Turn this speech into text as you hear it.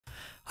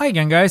Hi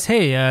again, guys.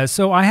 Hey,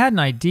 so I had an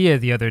idea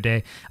the other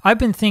day. I've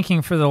been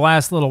thinking for the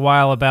last little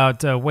while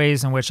about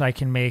ways in which I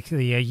can make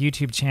the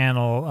YouTube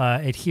channel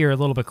adhere a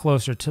little bit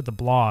closer to the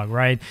blog,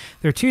 right?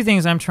 There are two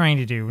things I'm trying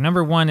to do.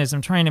 Number one is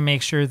I'm trying to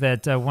make sure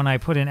that when I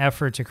put in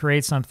effort to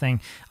create something,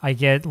 I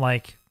get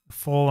like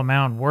full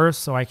amount worth,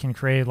 so I can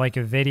create like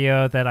a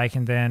video that I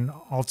can then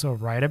also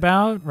write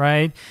about,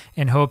 right?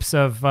 In hopes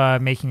of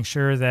making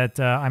sure that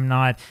I'm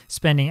not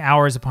spending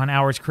hours upon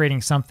hours creating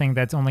something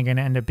that's only going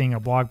to end up being a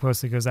blog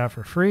post that goes out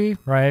for free,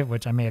 right?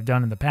 Which I may have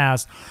done in the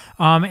past.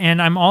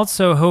 And I'm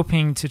also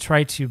hoping to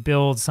try to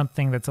build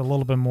something that's a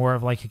little bit more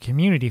of like a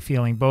community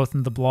feeling, both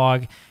in the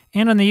blog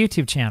and on the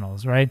YouTube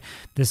channels, right?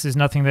 This is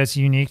nothing that's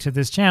unique to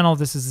this channel.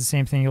 This is the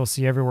same thing you'll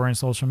see everywhere in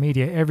social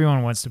media.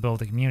 Everyone wants to build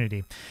a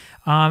community.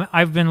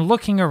 I've been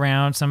looking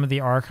around some of the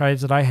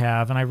archives that I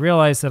have, and I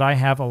realized that I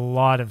have a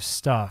lot of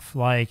stuff.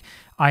 Like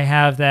I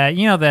have that,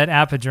 that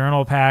APBA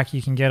journal pack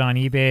you can get on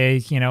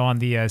eBay, on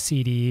the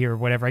CD or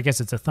whatever. I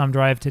guess it's a thumb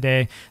drive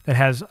today that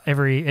has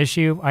every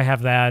issue. I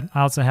have that.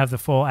 I also have the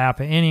full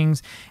APBA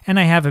innings, and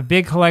I have a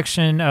big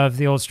collection of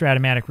the old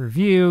Strat-O-Matic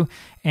review.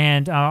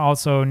 And I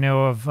also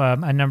know of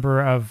a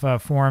number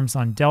of forums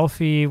on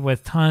Delphi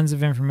with tons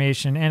of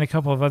information, and a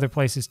couple of other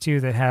places too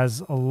that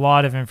has a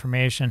lot of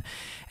information.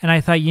 And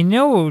I thought,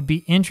 what would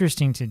be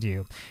interesting to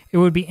do? It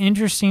would be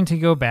interesting to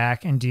go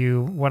back and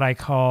do what I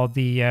call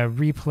the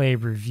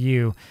replay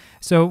review.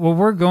 So what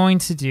we're going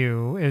to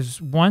do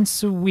is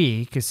once a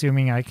week,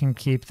 assuming I can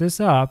keep this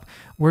up,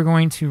 we're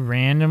going to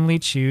randomly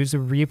choose a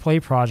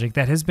replay project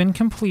that has been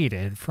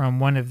completed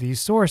from one of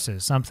these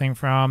sources, something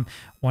from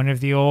one of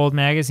the old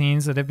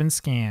magazines that have been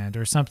scanned,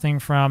 or something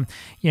from,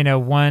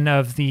 one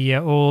of the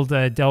old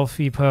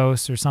Delphi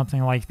posts or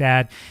something like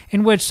that,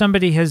 in which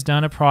somebody has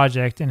done a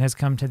project and has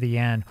come to the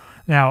end.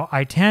 Now,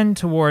 I tend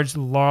towards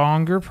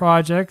longer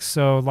projects,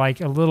 so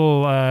like a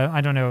little,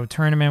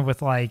 tournament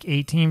with like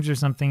 8 teams or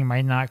something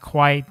might not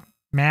quite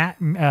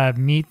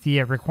meet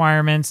the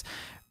requirements.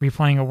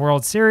 Replaying a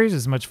World Series,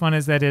 as much fun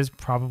as that is,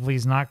 probably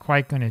is not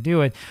quite going to do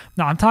it.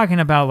 No, I'm talking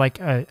about like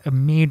a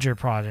major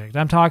project.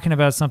 I'm talking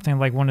about something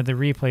like one of the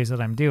replays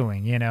that I'm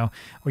doing,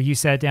 where you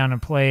sat down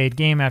and played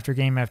game after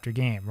game after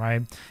game,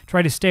 right?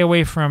 Try to stay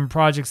away from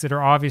projects that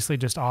are obviously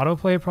just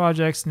autoplay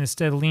projects, and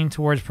instead lean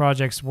towards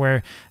projects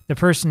where the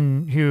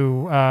person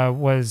who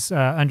was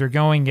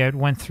undergoing it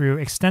went through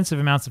extensive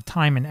amounts of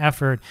time and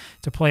effort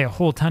to play a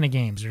whole ton of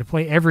games, or to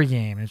play every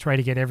game and try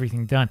to get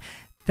everything done.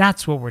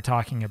 That's what we're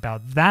talking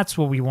about. That's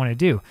what we want to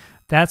do.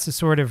 That's the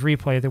sort of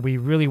replay that we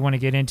really want to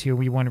get into,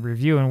 we want to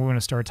review, and we want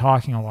to start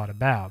talking a lot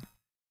about.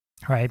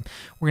 All right,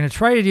 we're going to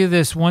try to do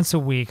this once a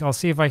week. I'll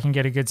see if I can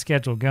get a good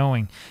schedule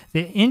going.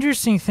 The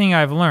interesting thing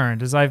I've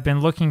learned as I've been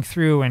looking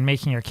through and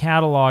making a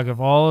catalog of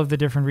all of the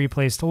different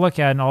replays to look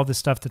at and all the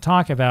stuff to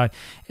talk about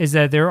is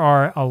that there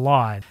are a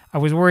lot. I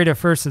was worried at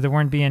first that there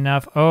wouldn't be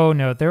enough. Oh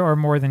no, there are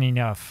more than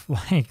enough.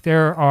 Like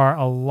there are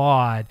a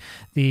lot.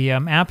 The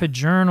APBA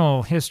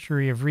journal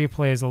history of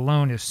replays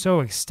alone is so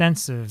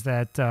extensive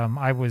that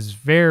I was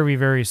very,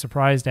 very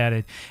surprised at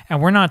it.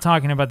 And we're not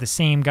talking about the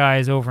same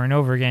guys over and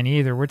over again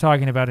either. We're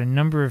talking about a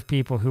number of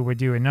people who would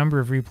do a number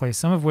of replays,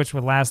 some of which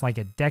would last like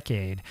a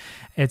decade.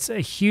 It's a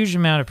huge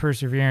amount of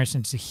perseverance.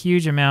 It's a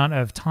huge amount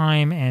of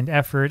time and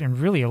effort, and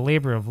really a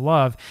labor of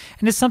love.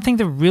 And it's something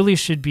that really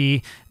should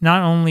be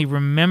not only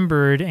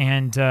remembered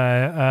and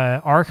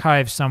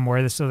archived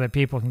somewhere so that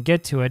people can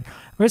get to it,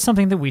 but it's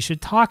something that we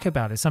should talk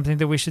about. It's something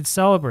that we should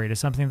celebrate.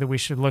 It's something that we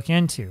should look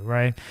into,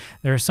 right?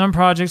 There are some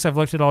projects I've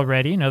looked at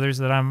already, and others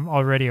that I'm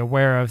already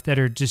aware of that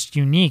are just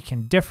unique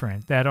and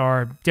different, that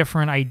are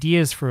different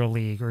ideas for a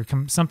league, or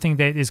something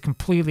that is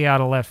completely out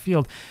of left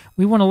field.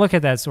 We want to look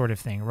at that sort of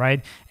thing,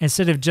 right?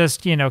 Instead of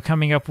just,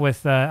 coming up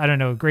with,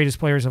 greatest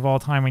players of all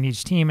time on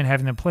each team and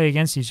having them play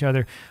against each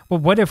other. Well,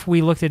 what if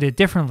we looked at it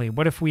differently?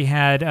 What if we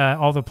had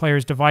all the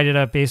players divided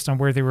up based on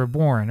where they were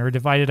born, or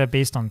divided up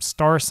based on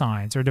star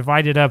signs, or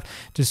divided up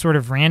just sort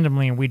of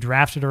randomly, and we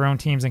drafted our own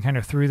teams and kind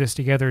of threw this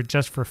together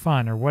just for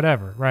fun or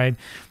whatever, right?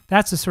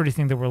 That's the sort of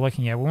thing that we're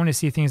looking at. We want to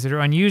see things that are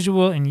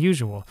unusual and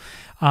usual.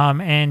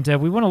 And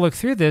we want to look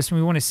through this, and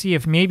we want to see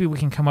if maybe we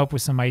can come up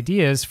with some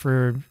ideas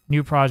for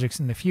new projects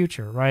in the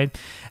future, right?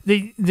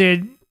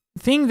 The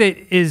thing that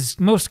is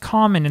most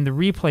common in the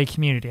replay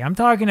community, I'm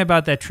talking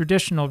about that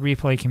traditional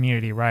replay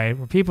community, right?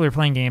 Where people are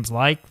playing games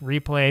like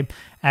Replay,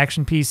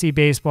 Action PC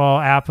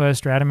Baseball, APBA,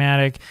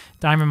 Strat-O-Matic,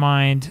 Diamond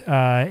Mind,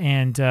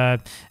 and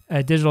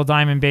Digital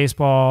Diamond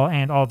Baseball,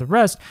 and all the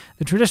rest.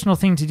 The traditional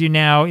thing to do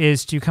now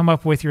is to come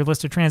up with your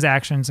list of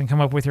transactions and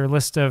come up with your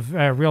list of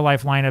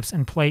real-life lineups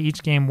and play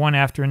each game one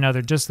after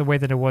another just the way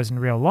that it was in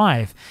real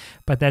life.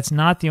 But that's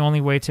not the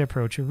only way to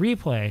approach a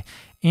replay.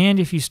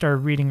 And if you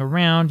start reading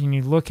around and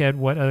you look at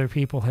what other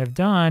people have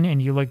done,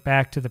 and you look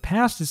back to the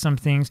past of some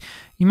things,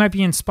 you might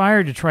be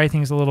inspired to try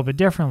things a little bit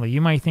differently.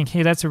 You might think,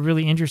 hey, that's a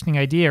really interesting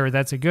idea, or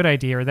that's a good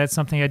idea, or that's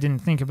something I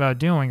didn't think about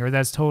doing, or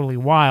that's totally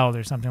wild,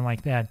 or something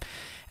like that.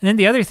 And then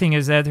the other thing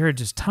is that there are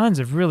just tons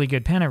of really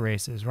good pennant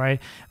races,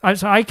 right?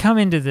 So I come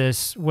into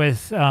this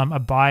with a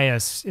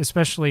bias,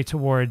 especially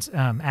towards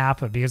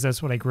APBA, because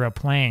that's what I grew up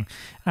playing.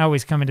 I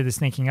always come into this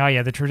thinking, oh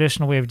yeah, the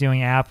traditional way of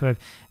doing APBA,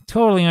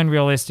 totally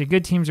unrealistic.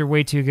 Good teams are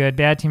way too good,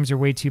 bad teams are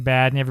way too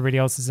bad, and everybody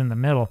else is in the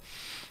middle.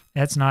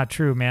 That's not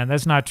true, man.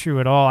 That's not true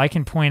at all. I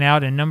can point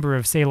out a number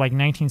of, say, like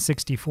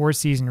 1964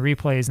 season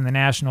replays in the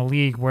National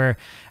League where,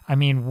 I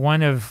mean,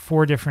 one of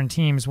 4 different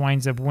teams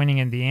winds up winning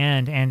in the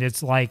end, and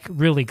it's like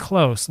really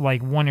close,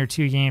 like 1 or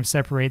 2 games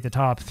separate the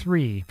top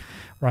 3,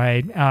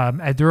 right?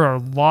 There are a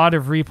lot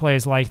of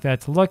replays like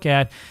that to look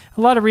at,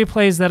 a lot of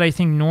replays that I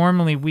think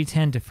normally we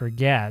tend to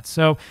forget.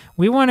 So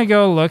we want to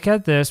go look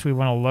at this. We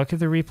want to look at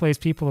the replays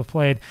people have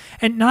played.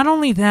 And not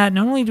only that,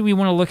 not only do we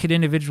want to look at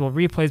individual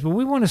replays, but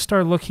we want to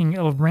start looking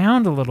around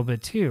a little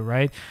bit too,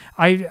 right?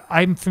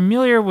 I'm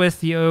familiar with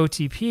the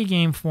OOTP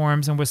game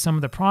forums and with some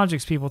of the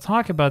projects people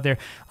talk about there.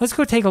 Let's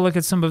go take a look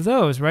at some of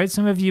those, right?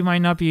 Some of you might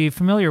not be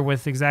familiar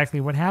with exactly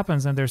what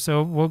happens in there,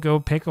 so we'll go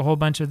pick a whole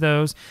bunch of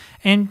those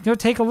and go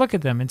take a look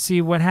at them and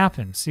see what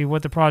happened, see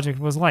what the project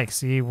was like,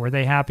 see were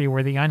they happy,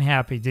 were they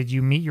unhappy, did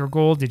you meet your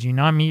goal, did you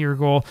not meet your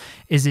goal,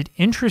 is it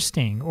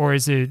interesting or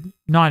is it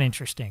not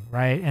interesting,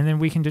 right? And then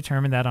we can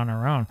determine that on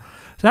our own.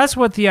 So that's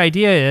what the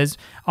idea is.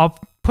 I'll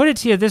put it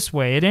to you this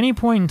way. At any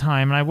point in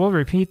time, and I will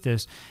repeat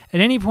this, at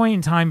any point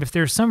in time, if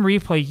there's some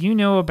replay you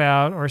know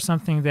about or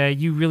something that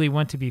you really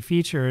want to be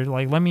featured,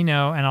 like let me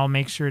know and I'll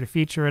make sure to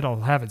feature it.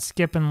 I'll have it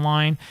skip in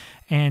line.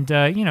 And,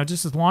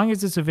 just as long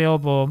as it's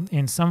available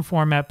in some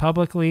format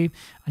publicly,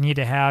 I need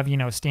to have,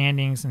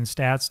 standings and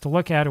stats to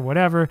look at or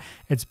whatever.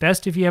 It's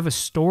best if you have a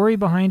story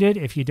behind it.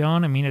 If you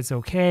don't, I mean, it's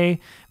okay.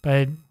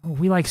 But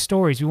we like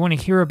stories. We want to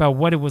hear about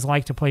what it was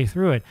like to play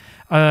through it.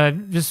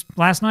 Just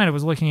last night, I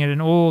was looking at an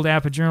old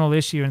APBA Journal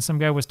issue, and some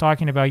guy was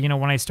talking about,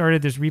 when I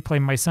started this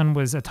replay, my son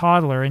was a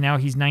toddler, and now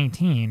he's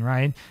 19,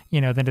 right?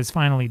 That it's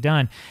finally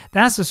done.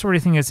 That's the sort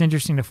of thing that's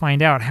interesting to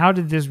find out. How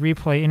did this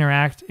replay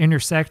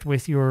intersect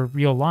with your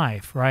real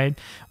life, right?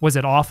 Was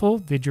it awful?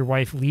 Did your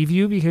wife leave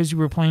you because you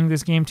were playing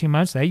this game too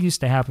much? That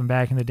used to happen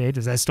back in the day.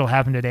 Does that still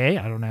happen today?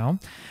 I don't know,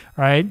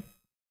 right?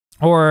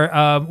 Or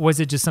was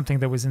it just something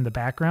that was in the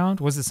background?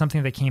 Was it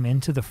something that came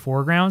into the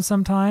foreground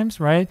sometimes,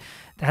 right?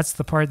 That's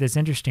the part that's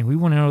interesting. We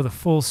want to know the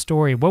full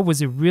story. What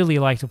was it really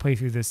like to play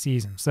through this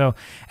season? So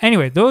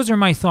anyway, those are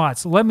my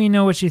thoughts. Let me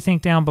know what you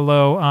think down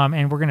below,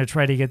 and we're going to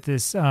try to get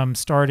this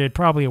started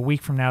probably a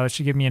week from now. That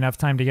should give me enough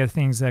time to get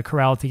things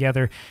corralled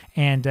together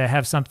and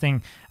have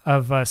something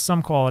of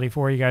some quality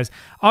for you guys.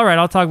 All right,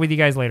 I'll talk with you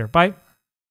guys later. Bye.